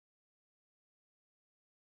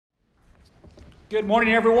Good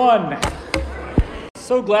morning, everyone.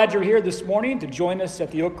 So glad you're here this morning to join us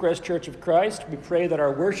at the Oak Crest Church of Christ. We pray that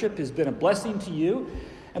our worship has been a blessing to you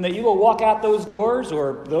and that you will walk out those doors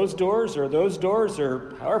or those doors or those doors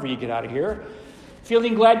or however you get out of here,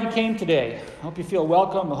 feeling glad you came today. I hope you feel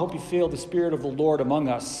welcome. I hope you feel the Spirit of the Lord among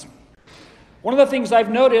us. One of the things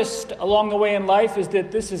I've noticed along the way in life is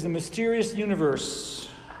that this is a mysterious universe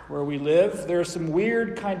where we live. There are some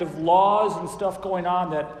weird kind of laws and stuff going on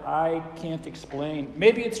that I can't explain.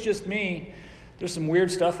 Maybe it's just me. There's some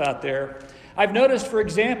weird stuff out there. I've noticed, for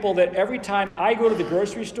example, that every time I go to the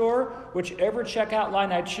grocery store, whichever checkout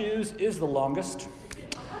line I choose is the longest.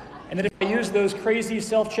 And that if I use those crazy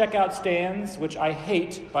self-checkout stands, which I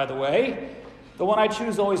hate, by the way, the one I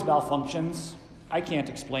choose always malfunctions. I can't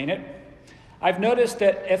explain it. I've noticed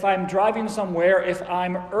that if I'm driving somewhere, if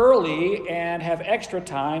I'm early and have extra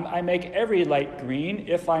time, I make every light green.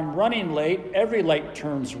 If I'm running late, every light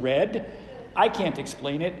turns red. I can't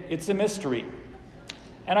explain it. It's a mystery.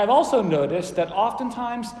 And I've also noticed that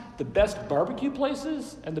oftentimes the best barbecue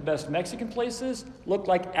places and the best Mexican places look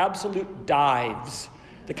like absolute dives.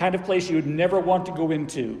 The kind of place you would never want to go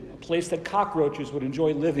into, a place that cockroaches would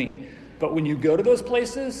enjoy living. But when you go to those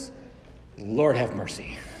places, Lord have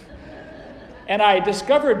mercy. And I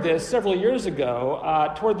discovered this several years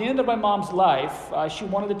ago. Toward the end of my mom's life, she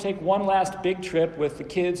wanted to take one last big trip with the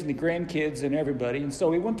kids and the grandkids and everybody. And so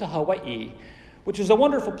we went to Hawaii, which is a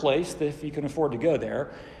wonderful place if you can afford to go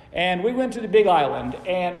there. And we went to the Big Island.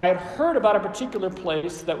 And I had heard about a particular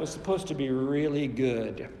place that was supposed to be really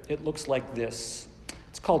good. It looks like this.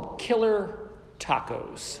 It's called Killer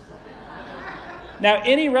Tacos. Now,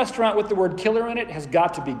 any restaurant with the word killer in it has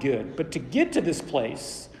got to be good. But to get to this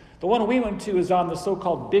place, the one we went to is on the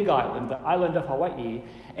so-called Big Island, the island of Hawaii,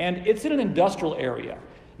 and it's in an industrial area.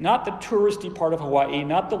 Not the touristy part of Hawaii,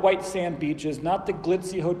 not the white sand beaches, not the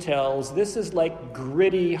glitzy hotels. This is like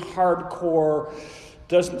gritty, hardcore,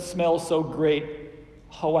 doesn't smell so great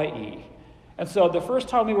Hawaii. And so the first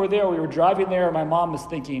time we were there, we were driving there, and my mom was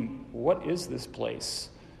thinking, what is this place?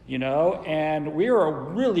 You know, and we were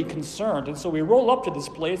really concerned. And so we roll up to this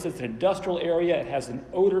place. It's an industrial area. It has an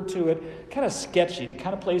odor to it, kind of sketchy, the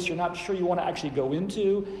kind of place you're not sure you want to actually go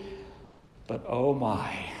into. But oh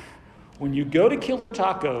my, when you go to Killer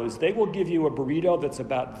Tacos, they will give you a burrito that's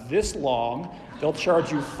about this long. They'll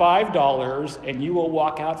charge you $5, and you will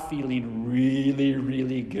walk out feeling really,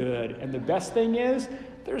 really good. And the best thing is,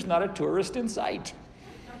 there's not a tourist in sight.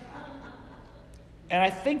 And I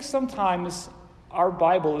think sometimes our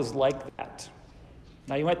Bible is like that.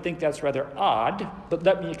 Now, you might think that's rather odd, but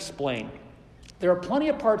let me explain. There are plenty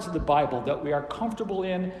of parts of the Bible that we are comfortable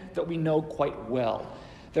in, that we know quite well.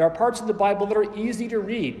 There are parts of the Bible that are easy to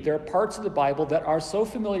read. There are parts of the Bible that are so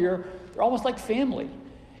familiar, they're almost like family.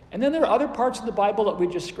 And then there are other parts of the Bible that we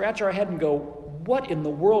just scratch our head and go, what in the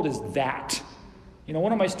world is that? You know,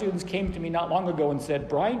 one of my students came to me not long ago and said,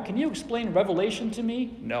 Brian, can you explain Revelation to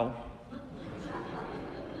me? No.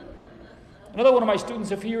 Another one of my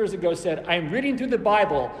students a few years ago said, I'm reading through the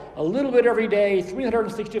Bible a little bit every day,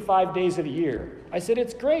 365 days of the year. I said,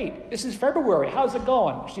 it's great. This is February. How's it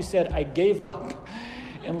going? She said, I gave up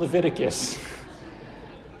in Leviticus.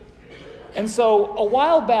 And so a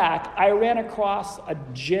while back, I ran across a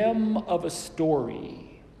gem of a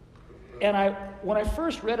story. And when I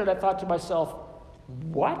first read it, I thought to myself,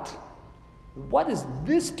 what? What is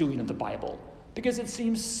this doing in the Bible? Because it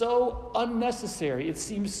seems so unnecessary. It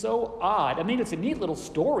seems so odd. I mean, it's a neat little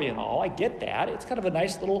story and all. I get that. It's kind of a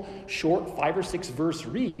nice little short 5 or 6 verse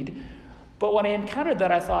read. But when I encountered that,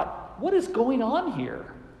 I thought, what is going on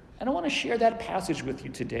here? And I want to share that passage with you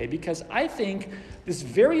today because I think this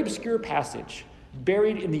very obscure passage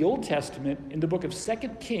buried in the Old Testament in the book of 2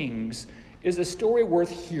 Kings is a story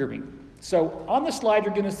worth hearing. So on the slide,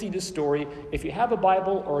 you're going to see this story. If you have a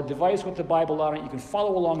Bible or a device with the Bible on it, you can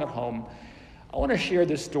follow along at home. I want to share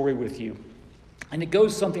this story with you, and it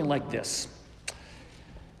goes something like this.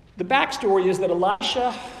 The backstory is that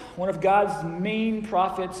Elisha, one of God's main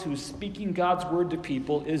prophets who's speaking God's word to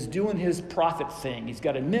people, is doing his prophet thing. He's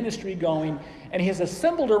got a ministry going, and he has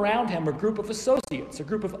assembled around him a group of associates, a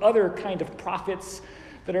group of other kind of prophets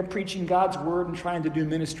that are preaching God's word and trying to do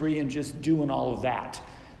ministry and just doing all of that.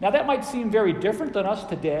 Now, that might seem very different than us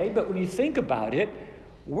today, but when you think about it,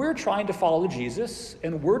 we're trying to follow Jesus,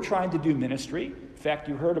 and we're trying to do ministry. In fact,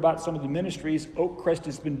 you heard about some of the ministries Oak Crest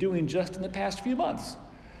has been doing just in the past few months.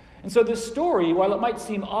 And so this story, while it might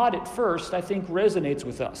seem odd at first, I think resonates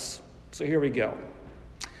with us. So here we go.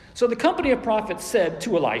 So the company of prophets said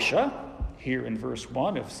to Elisha, here in verse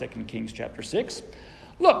 1 of 2 Kings chapter 6,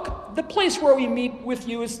 look, the place where we meet with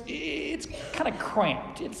you it's kind of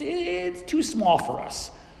cramped. It's too small for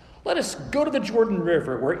us. Let us go to the Jordan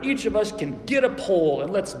River where each of us can get a pole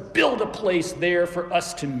and let's build a place there for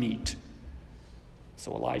us to meet.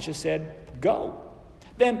 So Elijah said, go.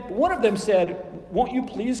 Then one of them said, won't you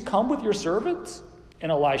please come with your servants?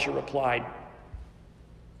 And Elisha replied,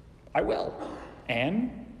 I will.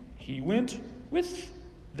 And he went with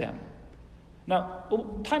them. Now,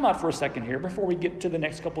 time out for a second here before we get to the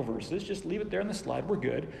next couple verses. Just leave it there on the slide. We're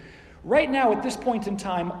good. Right now, at this point in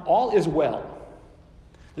time, all is well.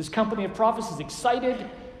 This company of prophets is excited.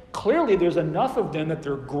 Clearly, there's enough of them that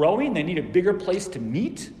they're growing. They need a bigger place to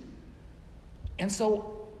meet. And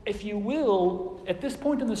so, if you will, at this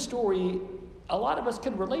point in the story, a lot of us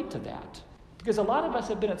can relate to that. Because a lot of us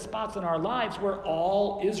have been at spots in our lives where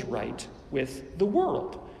all is right with the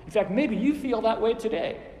world. In fact, maybe you feel that way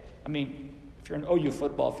today. I mean, if you're an OU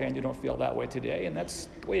football fan, you don't feel that way today, and that's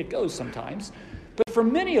the way it goes sometimes. But for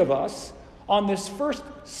many of us, on this first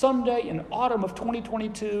Sunday in autumn of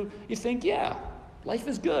 2022, you think, yeah, life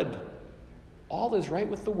is good. All is right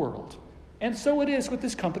with the world. And so it is with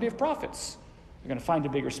this company of prophets. They're going to find a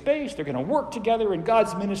bigger space. They're going to work together in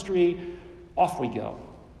God's ministry. Off we go.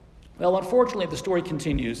 Well, unfortunately, the story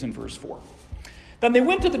continues in verse 4. Then they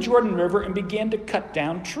went to the Jordan River and began to cut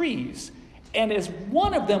down trees. And as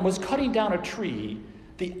one of them was cutting down a tree,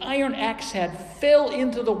 the iron axe head fell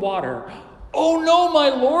into the water. Oh no, my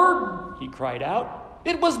lord, he cried out.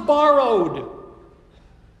 It was borrowed.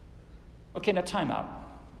 Okay, now time out.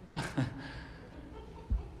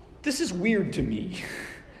 This is weird to me.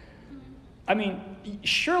 I mean,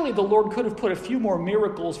 surely the Lord could have put a few more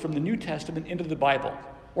miracles from the New Testament into the Bible.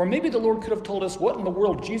 Or maybe the Lord could have told us what in the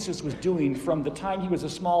world Jesus was doing from the time he was a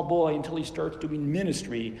small boy until he starts doing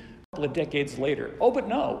ministry a couple of decades later. Oh, but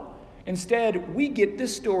no. Instead, we get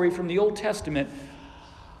this story from the Old Testament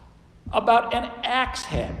about an axe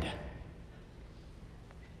head.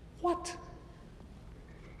 What?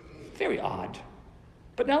 Very odd.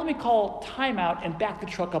 But now let me call time out and back the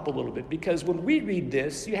truck up a little bit, because when we read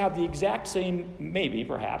this, you have the exact same, maybe,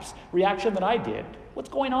 perhaps, reaction that I did. What's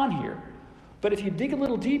going on here? But if you dig a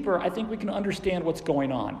little deeper, I think we can understand what's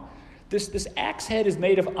going on. This axe head is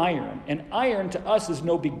made of iron, and iron to us is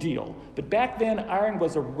no big deal. But back then, iron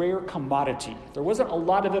was a rare commodity. There wasn't a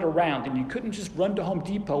lot of it around, and you couldn't just run to Home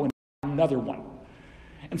Depot and buy another one.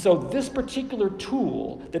 And so this particular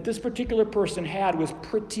tool that this particular person had was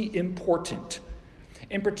pretty important.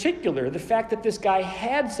 In particular, the fact that this guy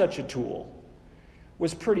had such a tool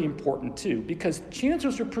was pretty important too, because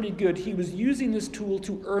chances are pretty good he was using this tool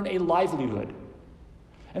to earn a livelihood.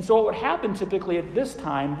 And so what would happen typically at this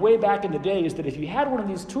time, way back in the day, is that if you had one of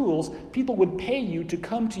these tools, people would pay you to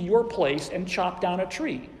come to your place and chop down a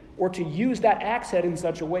tree, or to use that axe head in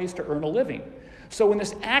such a way as to earn a living. So when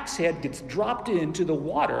this axe head gets dropped into the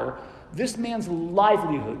water, this man's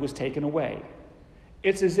livelihood was taken away.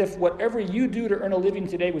 It's as if whatever you do to earn a living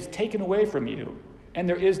today was taken away from you, and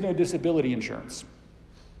there is no disability insurance.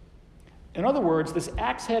 In other words, this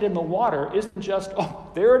axe head in the water isn't just, oh,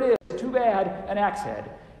 there it is, too bad, an axe head.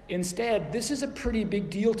 Instead, this is a pretty big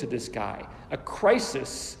deal to this guy. A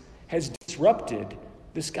crisis has disrupted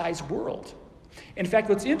this guy's world. In fact,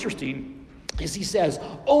 what's interesting is he says,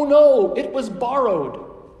 oh no, it was borrowed.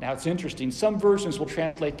 Now it's interesting, some versions will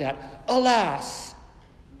translate that, alas.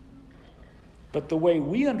 But the way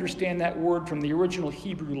we understand that word from the original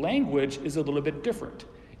Hebrew language is a little bit different.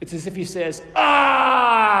 It's as if he says,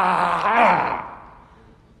 ah!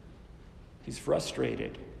 He's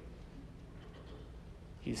frustrated.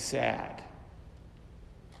 He's sad.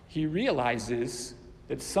 He realizes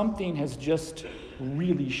that something has just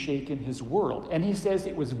really shaken his world. And he says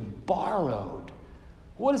it was borrowed.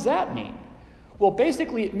 What does that mean? Well,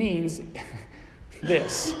 basically it means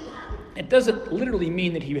this. It doesn't literally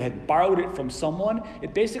mean that he had borrowed it from someone.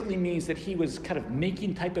 It basically means that he was kind of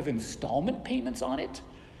making type of installment payments on it.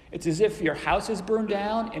 It's as if your house is burned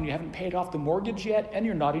down and you haven't paid off the mortgage yet and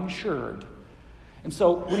you're not insured. And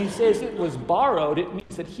so when he says it was borrowed, it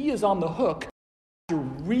means that he is on the hook to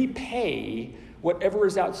repay whatever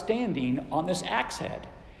is outstanding on this axe head.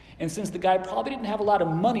 And since the guy probably didn't have a lot of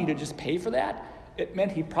money to just pay for that, it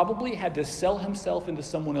meant he probably had to sell himself into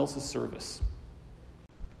someone else's service.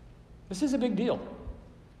 This is a big deal.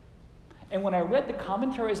 And when I read the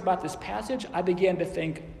commentaries about this passage, I began to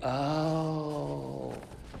think, oh,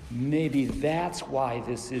 maybe that's why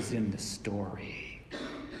this is in the story.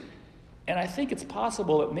 And I think it's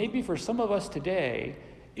possible that maybe for some of us today,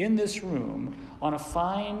 in this room, on a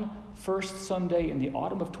fine first Sunday in the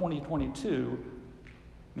autumn of 2022,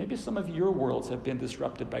 maybe some of your worlds have been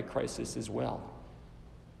disrupted by crisis as well.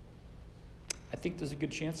 I think there's a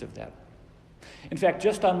good chance of that. In fact,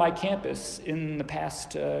 just on my campus in the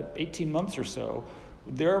past 18 months or so,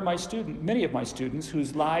 There are many of my students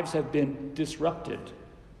whose lives have been disrupted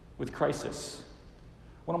with crisis.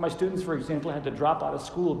 One of my students, for example, had to drop out of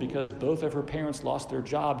school because both of her parents lost their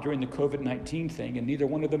job during the COVID-19 thing, and neither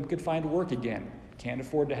one of them could find work again. Can't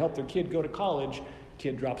afford to help their kid go to college.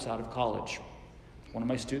 Kid drops out of college. One of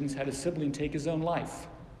my students had a sibling take his own life.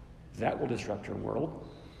 That will disrupt your world.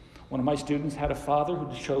 One of my students had a father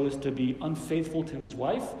who chose to be unfaithful to his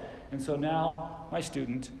wife, and so now my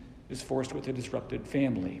student is forced with a disrupted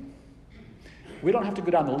family. We don't have to go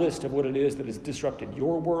down the list of what it is that has disrupted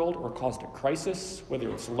your world or caused a crisis, whether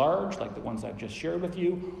it's large, like the ones I've just shared with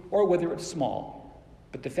you, or whether it's small.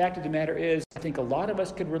 But the fact of the matter is, I think a lot of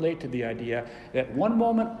us could relate to the idea that one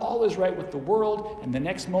moment all is right with the world, and the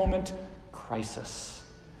next moment, crisis.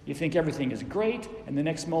 You think everything is great, and the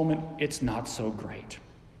next moment, it's not so great.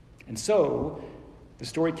 And so, the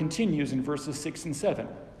story continues in verses 6 and 7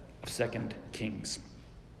 of 2 Kings.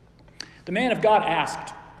 The man of God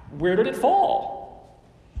asked, "Where did it fall?"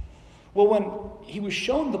 Well, when he was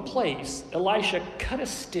shown the place, Elisha cut a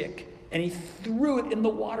stick and he threw it in the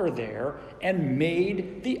water there and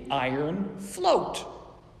made the iron float.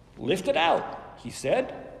 "Lift it out," he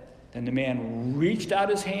said. Then the man reached out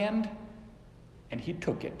his hand and he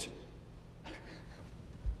took it.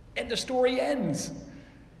 And the story ends.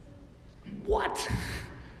 What?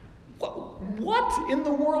 What in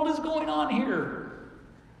the world is going on here?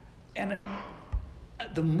 And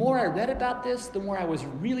the more I read about this, the more I was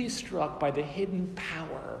really struck by the hidden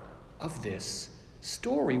power of this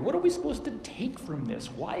story. What are we supposed to take from this?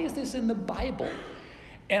 Why is this in the Bible?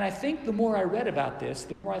 And I think the more I read about this,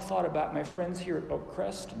 the more I thought about my friends here at Oak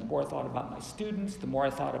Crest, and the more I thought about my students, the more I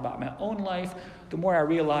thought about my own life, the more I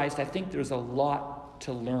realized I think there's a lot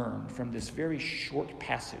to learn from this very short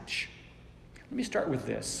passage. Let me start with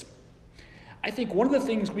this. I think one of the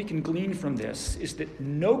things we can glean from this is that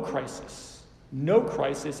no crisis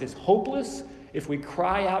is hopeless if we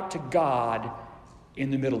cry out to God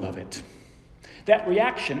in the middle of it. That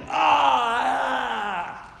reaction,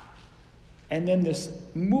 and then this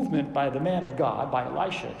movement by the man of God, by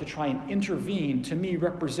Elisha, to try and intervene, to me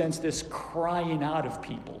represents this crying out of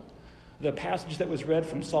people. The passage that was read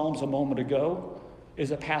from Psalms a moment ago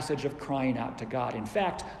is a passage of crying out to God. In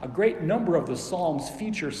fact, a great number of the Psalms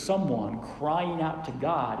feature someone crying out to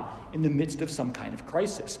God in the midst of some kind of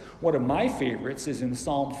crisis. One of my favorites is in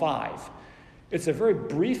Psalm 5. It's a very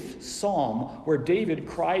brief psalm where David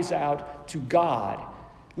cries out to God,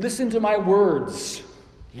 "Listen to my words,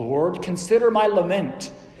 Lord, consider my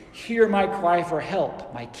lament. Hear my cry for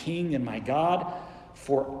help, my King and my God,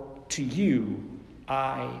 for to you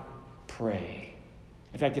I pray."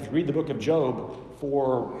 In fact, if you read the book of Job,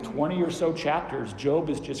 for 20 or so chapters, Job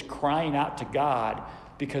is just crying out to God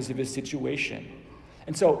because of his situation.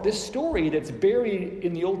 And so this story that's buried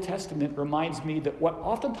in the Old Testament reminds me that what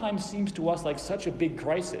oftentimes seems to us like such a big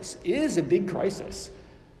crisis is a big crisis.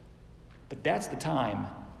 But that's the time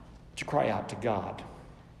to cry out to God.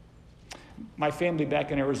 My family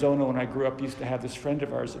back in Arizona when I grew up used to have this friend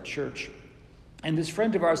of ours at church. And this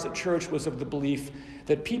friend of ours at church was of the belief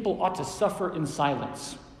that people ought to suffer in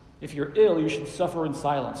silence. If you're ill, you should suffer in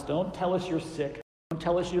silence. Don't tell us you're sick. Don't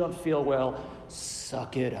tell us you don't feel well.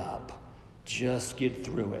 Suck it up. Just get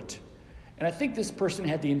through it. And I think this person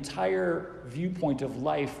had the entire viewpoint of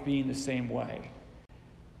life being the same way.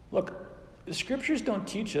 Look, the scriptures don't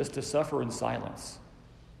teach us to suffer in silence.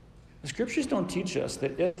 The scriptures don't teach us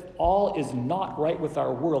that if all is not right with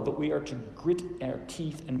our world, that we are to grit our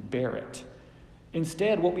teeth and bear it.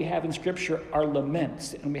 Instead, what we have in Scripture are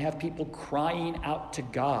laments, and we have people crying out to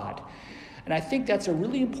God. And I think that's a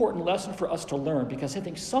really important lesson for us to learn, because I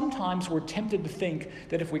think sometimes we're tempted to think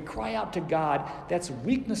that if we cry out to God, that's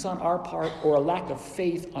weakness on our part or a lack of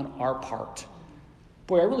faith on our part.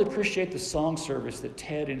 Boy, I really appreciate the song service that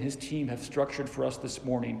Ted and his team have structured for us this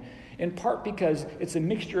morning, in part because it's a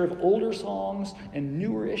mixture of older songs and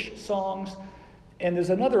newer-ish songs. And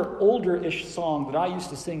there's another older-ish song that I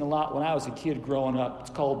used to sing a lot when I was a kid growing up.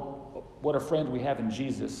 It's called "What a Friend We Have in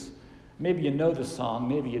Jesus." Maybe you know the song,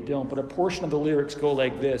 maybe you don't, but a portion of the lyrics go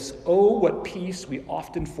like this: "Oh, what peace we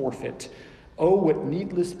often forfeit. Oh, what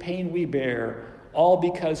needless pain we bear, all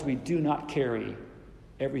because we do not carry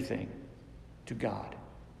everything to God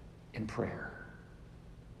in prayer."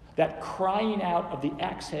 That crying out of the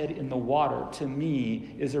axe head in the water, to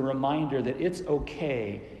me, is a reminder that it's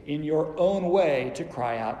okay in your own way to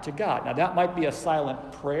cry out to God. Now, that might be a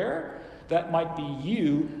silent prayer. That might be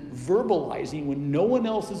you verbalizing when no one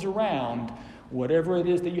else is around whatever it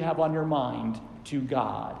is that you have on your mind to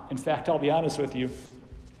God. In fact, I'll be honest with you.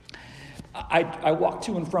 I walk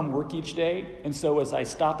to and from work each day, and so as I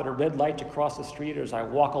stop at a red light to cross the street or as I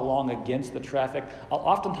walk along against the traffic, I'll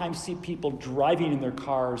oftentimes see people driving in their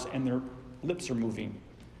cars and their lips are moving.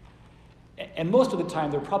 And most of the time,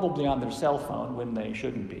 they're probably on their cell phone when they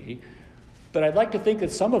shouldn't be. But I'd like to think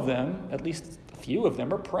that some of them, at least a few of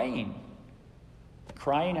them, are praying,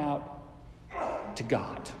 crying out to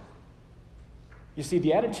God. You see,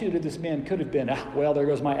 the attitude of this man could have been, well, there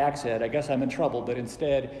goes my axe head. I guess I'm in trouble. But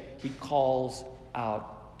instead, he calls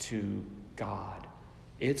out to God.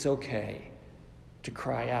 It's okay to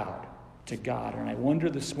cry out to God. And I wonder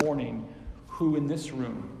this morning who in this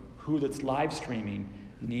room, who that's live streaming,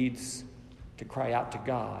 needs to cry out to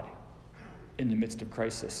God in the midst of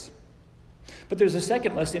crisis. But there's a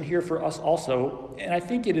second lesson here for us also, and I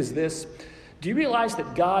think it is this. Do you realize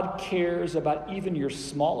that God cares about even your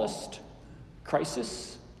smallest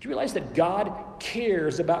crisis? Do you realize that God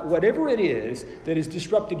cares about whatever it is that has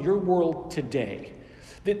disrupted your world today?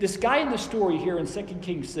 This guy in the story here in 2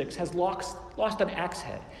 Kings 6 has lost an axe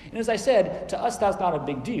head. And as I said, to us that's not a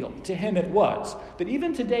big deal. To him it was. But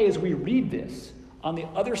even today as we read this, on the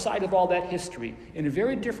other side of all that history, in a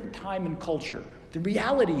very different time and culture, the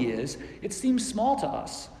reality is it seems small to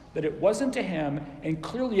us that it wasn't to him, and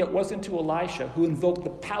clearly it wasn't to Elisha, who invoked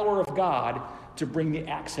the power of God to bring the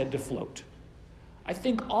axe head to float. I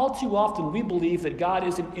think all too often we believe that God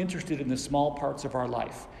isn't interested in the small parts of our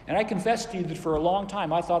life. And I confess to you that for a long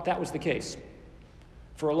time I thought that was the case.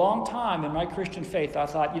 For a long time in my Christian faith, I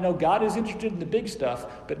thought, God is interested in the big stuff,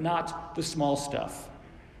 but not the small stuff.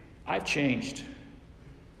 I've changed.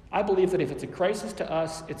 I believe that if it's a crisis to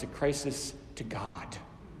us, it's a crisis to God.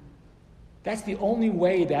 That's the only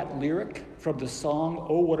way that lyric from the song,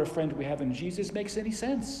 "Oh, What a Friend We Have in Jesus," makes any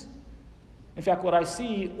sense. In fact, what I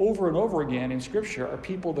see over and over again in Scripture are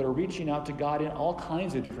people that are reaching out to God in all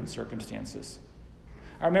kinds of different circumstances.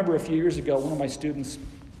 I remember a few years ago, one of my students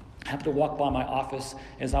happened to walk by my office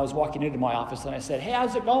as I was walking into my office, and I said, "Hey,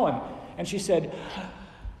 how's it going?" And she said,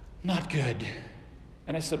 "Not good."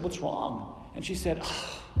 And I said, "What's wrong?" And she said,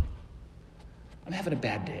 "I'm having a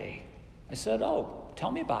bad day." I said, "Oh,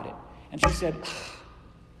 tell me about it." And she said,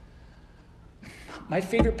 "My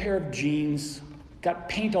favorite pair of jeans got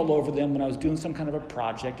paint all over them when I was doing some kind of a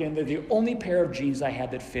project, and they're the only pair of jeans I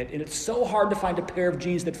had that fit, and it's so hard to find a pair of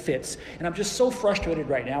jeans that fits, and I'm just so frustrated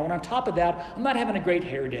right now, and on top of that, I'm not having a great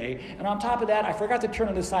hair day, and on top of that, I forgot to turn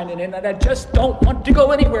on the sign-in, and I just don't want to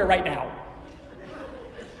go anywhere right now."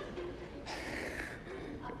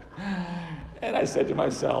 And I said to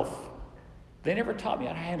myself, they never taught me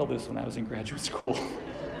how to handle this when I was in graduate school.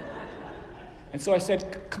 And so I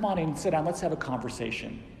said, "Come on in and sit down, let's have a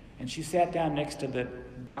conversation." And she sat down next to the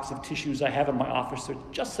box of tissues I have in my office for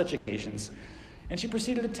just such occasions. And she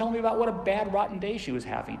proceeded to tell me about what a bad, rotten day she was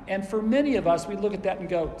having. And for many of us, we look at that and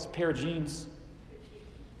go, "It's a pair of jeans."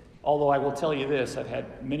 Although I will tell you this, I've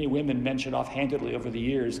had many women mention offhandedly over the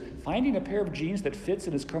years, finding a pair of jeans that fits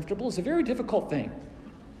and is comfortable is a very difficult thing.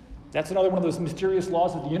 That's another one of those mysterious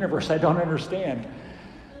laws of the universe I don't understand.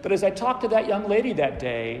 But as I talked to that young lady that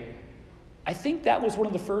day, I think that was one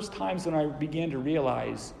of the first times when I began to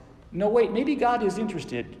realize, no, wait, maybe God is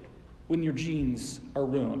interested when your jeans are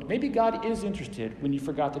ruined. Maybe God is interested when you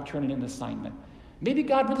forgot to turn in an assignment. Maybe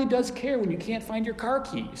God really does care when you can't find your car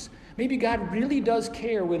keys. Maybe God really does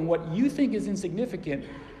care when what you think is insignificant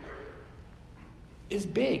is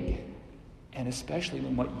big. And especially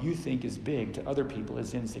when what you think is big to other people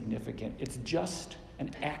is insignificant. It's just an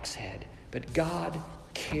axe head. But God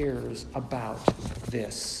cares about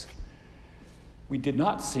this. We did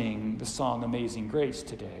not sing the song Amazing Grace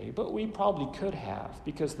today, but we probably could have,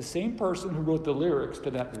 because the same person who wrote the lyrics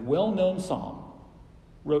to that well-known song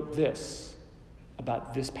wrote this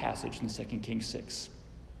about this passage in 2 Kings 6.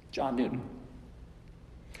 John Newton.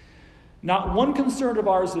 "Not one concern of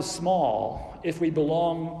ours is small if we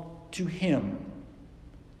belong to him,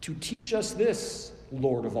 to teach us this,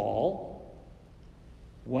 Lord of all,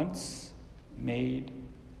 once made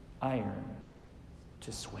iron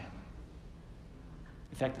to swim."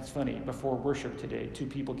 In fact, it's funny, before worship today, two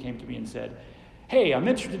people came to me and said, "Hey, I'm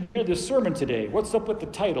interested to hear this sermon today. What's up with the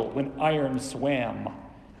title, When Iron Swam?"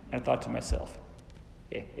 And I thought to myself,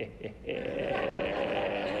 it's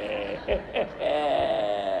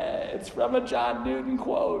from a John Newton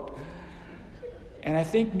quote. And I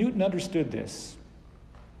think Newton understood this.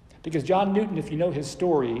 Because John Newton, if you know his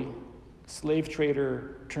story, slave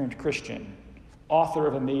trader turned Christian, author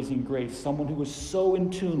of Amazing Grace, someone who was so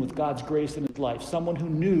in tune with God's grace in his life, someone who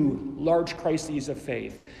knew large crises of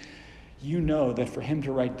faith, you know that for him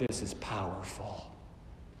to write this is powerful.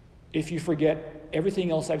 If you forget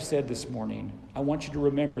everything else I've said this morning, I want you to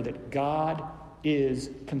remember that God is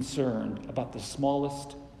concerned about the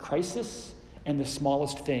smallest crisis and the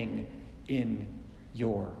smallest thing in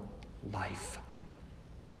your life.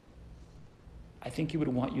 I think he would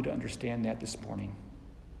want you to understand that this morning.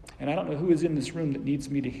 And I don't know who is in this room that needs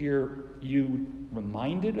me to hear you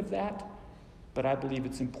reminded of that, but I believe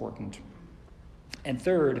it's important. And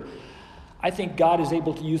third, I think God is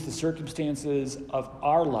able to use the circumstances of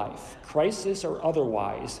our life, crisis or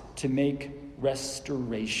otherwise, to make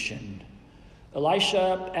restoration.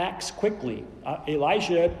 Elisha acts quickly.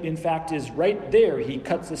 Elijah, in fact, is right there. He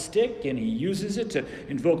cuts a stick and he uses it to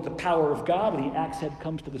invoke the power of God. And the axe head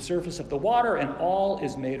comes to the surface of the water, and all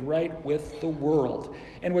is made right with the world.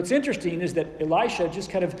 And what's interesting is that Elisha just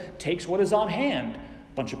kind of takes what is on hand.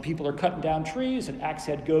 A bunch of people are cutting down trees, an axe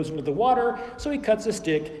head goes into the water, so he cuts a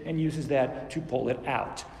stick and uses that to pull it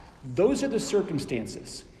out. Those are the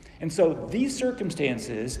circumstances. And so these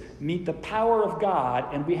circumstances meet the power of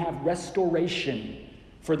God, and we have restoration.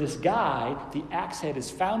 For this guy, the axe head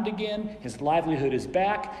is found again, his livelihood is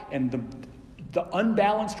back, and the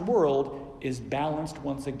unbalanced world is balanced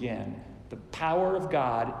once again. The power of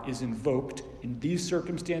God is invoked in these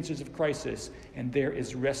circumstances of crisis, and there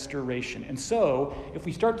is restoration. And so, if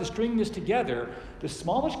we start to string this together, the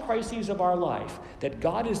smallest crises of our life that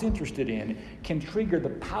God is interested in can trigger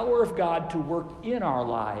the power of God to work in our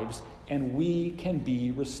lives, and we can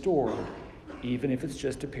be restored, even if it's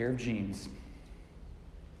just a pair of jeans,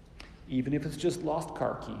 even if it's just lost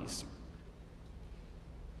car keys,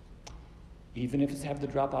 even if it's having to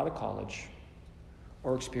drop out of college,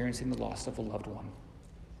 or experiencing the loss of a loved one.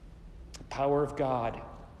 The power of God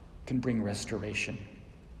can bring restoration.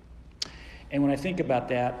 And when I think about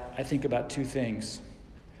that, I think about two things.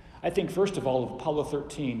 I think, first of all, of Apollo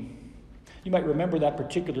 13. You might remember that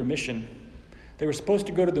particular mission. They were supposed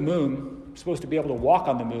to go to the moon, supposed to be able to walk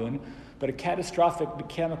on the moon, but a catastrophic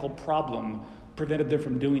mechanical problem prevented them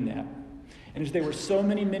from doing that. And as they were so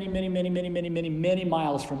many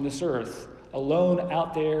miles from this earth, alone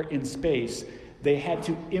out there in space, they had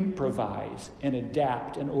to improvise and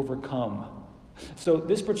adapt and overcome. So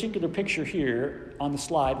this particular picture here on the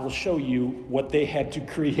slide will show you what they had to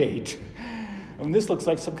create. I mean, this looks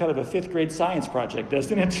like some kind of a 5th grade science project,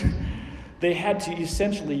 doesn't it? They had to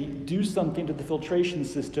essentially do something to the filtration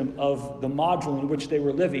system of the module in which they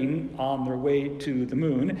were living on their way to the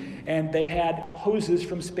moon. And they had hoses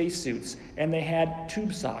from spacesuits, and they had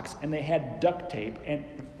tube socks, and they had duct tape, and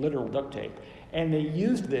literal duct tape. And they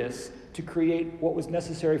used this to create what was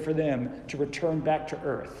necessary for them to return back to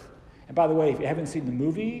Earth. And by the way, if you haven't seen the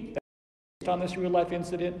movie that's based on this real-life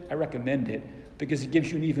incident, I recommend it because it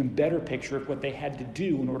gives you an even better picture of what they had to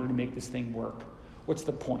do in order to make this thing work. What's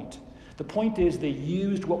the point? The point is they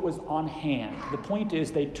used what was on hand. The point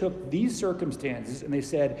is they took these circumstances and they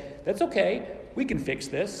said, that's okay, we can fix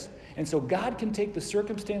this. And so God can take the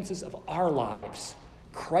circumstances of our lives,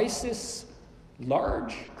 crisis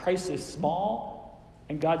large, crisis small,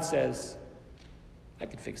 and God says, I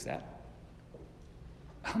can fix that.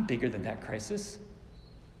 I'm bigger than that crisis.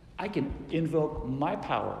 I can invoke my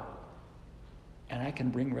power, and I can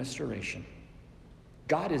bring restoration.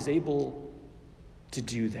 God is able to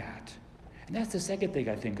do that. And that's the second thing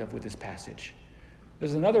I think of with this passage.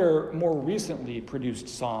 There's another more recently produced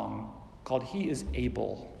song called He is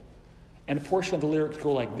Able. And a portion of the lyrics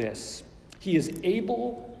go like this. He is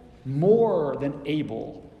able, more than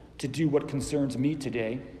able, to do what concerns me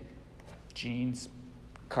today. Jeans,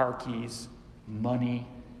 car keys, money.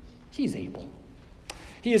 He's able.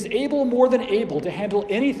 He is able, more than able, to handle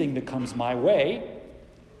anything that comes my way.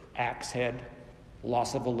 Axe head,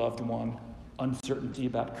 loss of a loved one, uncertainty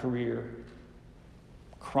about career,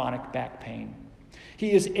 chronic back pain.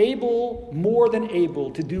 He is able, more than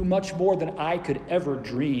able, to do much more than I could ever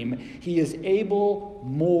dream. He is able,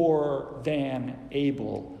 more than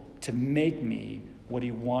able, to make me what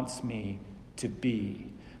he wants me to be.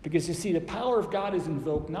 Because you see, the power of God is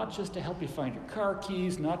invoked not just to help you find your car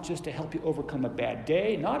keys, not just to help you overcome a bad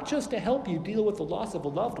day, not just to help you deal with the loss of a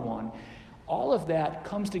loved one. All of that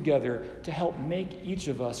comes together to help make each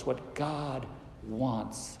of us what God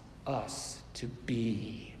wants us to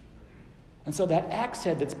be. And so that axe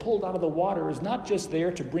head that's pulled out of the water is not just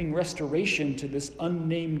there to bring restoration to this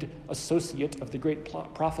unnamed associate of the great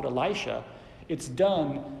prophet Elisha. It's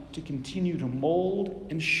done to continue to mold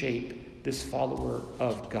and shape this follower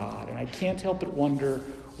of God. And I can't help but wonder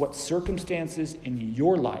what circumstances in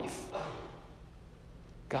your life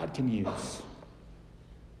God can use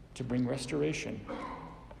to bring restoration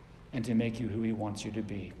and to make you who he wants you to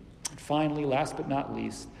be. And finally, last but not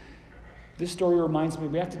least, this story reminds me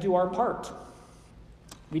we have to do our part.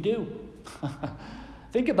 We do.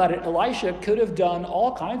 Think about it. Elisha could have done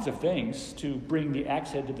all kinds of things to bring the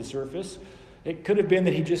axe head to the surface. It could have been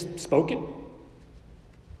that he just spoke it.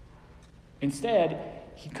 Instead,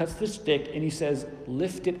 he cuts the stick and he says,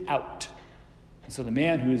 lift it out. And so the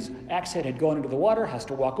man whose axe head had gone into the water has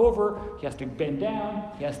to walk over, he has to bend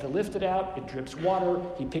down, he has to lift it out, it drips water,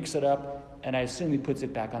 he picks it up, and I assume he puts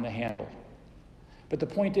it back on the handle. But the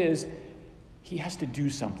point is, he has to do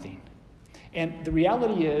something. And the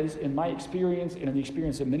reality is, in my experience and in the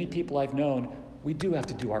experience of many people I've known, we do have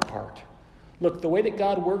to do our part. Look, the way that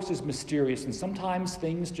God works is mysterious, and sometimes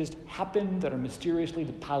things just happen that are mysteriously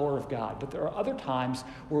the power of God. But there are other times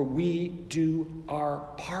where we do our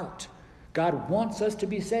part. God wants us to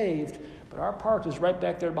be saved, but our part is right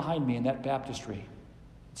back there behind me in that baptistry.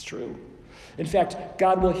 It's true. In fact,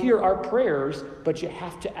 God will hear our prayers, but you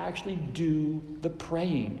have to actually do the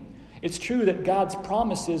praying. It's true that God's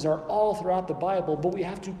promises are all throughout the Bible, but we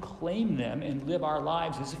have to claim them and live our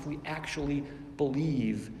lives as if we actually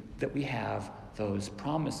believe that we have those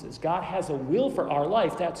promises. God has a will for our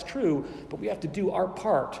life, that's true, but we have to do our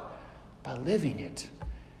part by living it.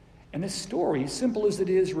 And this story, simple as it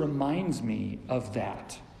is, reminds me of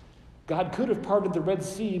that. God could have parted the Red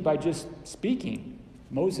Sea by just speaking.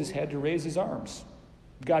 Moses had to raise his arms.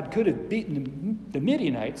 God could have beaten the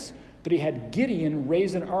Midianites, but he had Gideon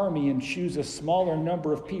raise an army and choose a smaller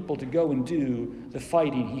number of people to go and do the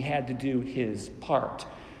fighting. He had to do his part.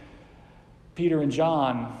 Peter and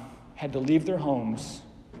John had to leave their homes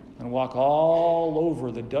and walk all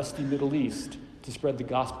over the dusty Middle East to spread the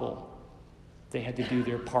gospel. They had to do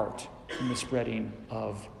their part in the spreading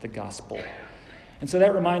of the gospel. And so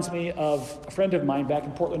that reminds me of a friend of mine back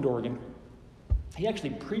in Portland, Oregon. He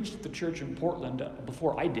actually preached at the church in Portland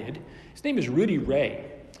before I did. His name is Rudy Ray.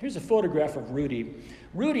 Here's a photograph of Rudy.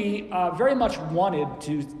 Rudy very much wanted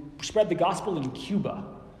to spread the gospel in Cuba.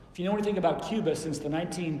 If you know anything about Cuba, since the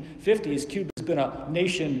 1950s, Cuba's been a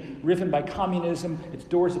nation riven by communism. Its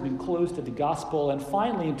doors have been closed to the gospel. And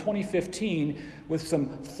finally, in 2015, with some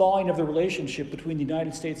thawing of the relationship between the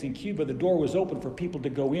United States and Cuba, the door was open for people to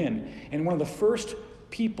go in. And one of the first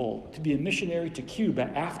people to be a missionary to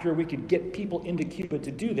Cuba after we could get people into Cuba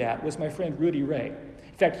to do that was my friend Rudy Ray.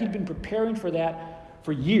 In fact, he'd been preparing for that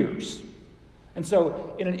for years. And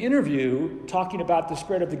so in an interview talking about the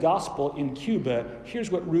spread of the gospel in Cuba, here's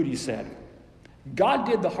what Rudy said. God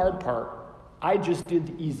did the hard part. I just did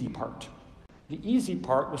the easy part. The easy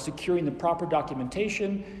part was securing the proper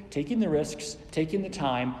documentation, taking the risks, taking the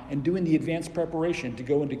time, and doing the advanced preparation to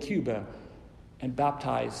go into Cuba and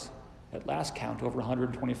baptize, at last count, over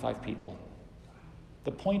 125 people.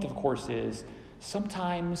 The point, of course, is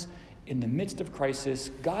sometimes in the midst of crisis,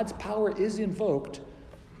 God's power is invoked,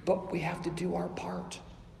 but we have to do our part.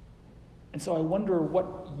 And so I wonder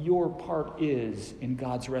what your part is in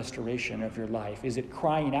God's restoration of your life. Is it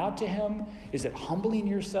crying out to him? Is it humbling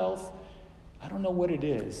yourself? I don't know what it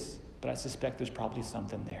is, but I suspect there's probably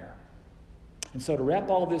something there. And so to wrap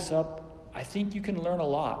all of this up, I think you can learn a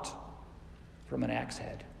lot from an axe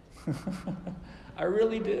head. I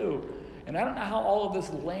really do. And I don't know how all of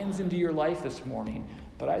this lands into your life this morning,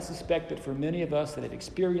 but I suspect that for many of us that have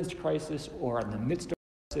experienced crisis or are in the midst of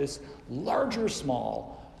crisis, large or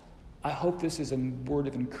small, I hope this is a word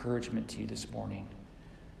of encouragement to you this morning.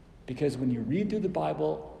 Because when you read through the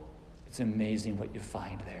Bible, it's amazing what you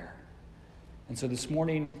find there. And so this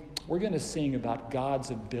morning, we're going to sing about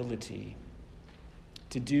God's ability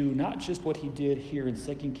to do not just what he did here in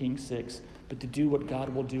 2 Kings 6, but to do what God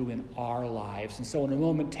will do in our lives. And so in a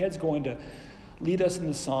moment, Ted's going to lead us in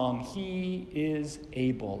the song, He is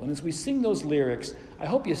Able. And as we sing those lyrics, I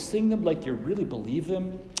hope you sing them like you really believe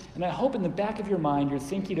them. And I hope in the back of your mind, you're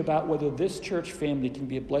thinking about whether this church family can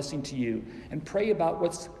be a blessing to you, and pray about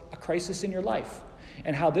what's a crisis in your life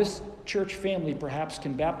and how this church family perhaps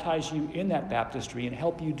can baptize you in that baptistry and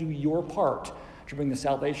help you do your part to bring the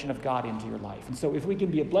salvation of God into your life. And so if we can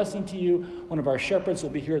be a blessing to you, one of our shepherds will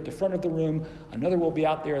be here at the front of the room. Another will be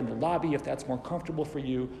out there in the lobby if that's more comfortable for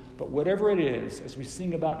you. But whatever it is, as we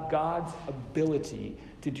sing about God's ability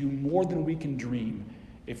to do more than we can dream,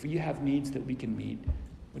 if you have needs that we can meet,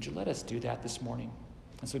 would you let us do that this morning?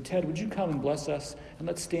 And so Ted, would you come and bless us? And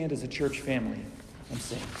let's stand as a church family and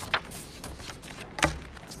sing.